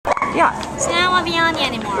Yeah. So now I won't be on you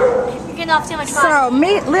anymore. You're getting off too much fun. So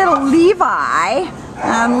meet little Levi.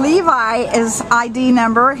 Levi's ID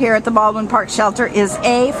number here at the Baldwin Park Shelter is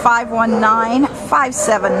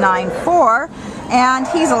A5195794. And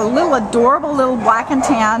he's a little adorable little black and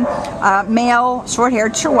tan male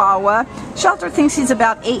short-haired Chihuahua. Shelter thinks he's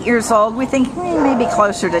about 8 years old. We think maybe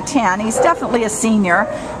closer to 10. He's definitely a senior,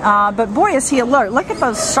 but boy is he alert. Look at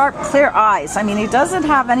those sharp, clear eyes. I mean, he doesn't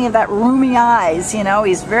have any of that roomy eyes, you know.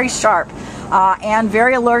 He's very sharp and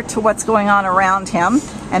very alert to what's going on around him,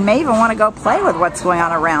 and may even want to go play with what's going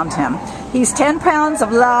on around him. He's 10 pounds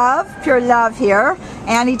of love, pure love here,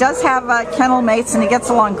 and he does have kennel mates, and he gets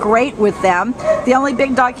along great with them. The only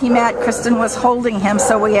big dog he met, Kristin, was holding him,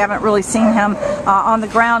 so we haven't really seen him on the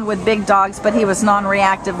ground with big dogs, but he was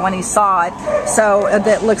non-reactive when he saw it, so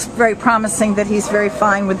that looks very promising that he's very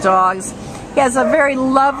fine with dogs. He has a very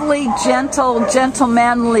lovely, gentle,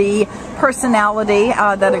 gentlemanly personality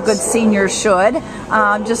that a good senior should.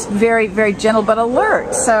 Just very, very gentle but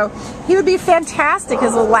alert. So he would be fantastic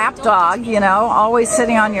as a lap dog, you know, always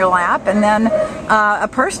sitting on your lap. And then a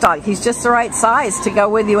purse dog. He's just the right size to go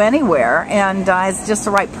with you anywhere, and has just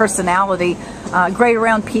the right personality. Great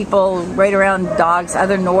around people, great around dogs.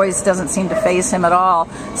 Other noise doesn't seem to faze him at all.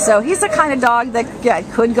 So he's the kind of dog that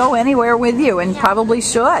could go anywhere with you, and probably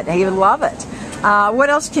should. He would love it. What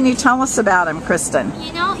else can you tell us about him, Kristin?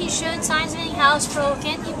 You know, he showed signs of being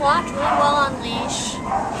housebroken. He walked really well on leash.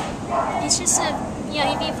 He's just a, you know,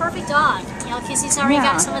 he'd be a perfect dog, you know, because he's already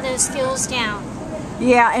got some of those skills down.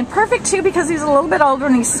 Yeah, and perfect too because he's a little bit older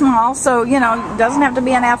and he's small, so you know, doesn't have to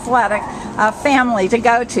be an athletic family to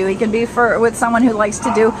go to. He can be with someone who likes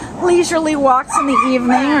to do leisurely walks in the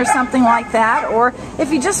evening or something like that, or if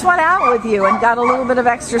he just went out with you and got a little bit of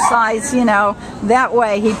exercise, you know, that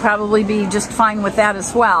way he'd probably be just fine with that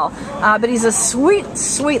as well. But he's a sweet,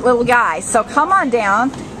 sweet little guy, so come on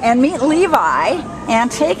down and meet Levi and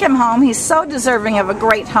take him home. He's so deserving of a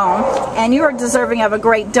great home, and you are deserving of a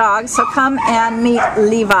great dog, so come and meet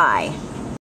Levi.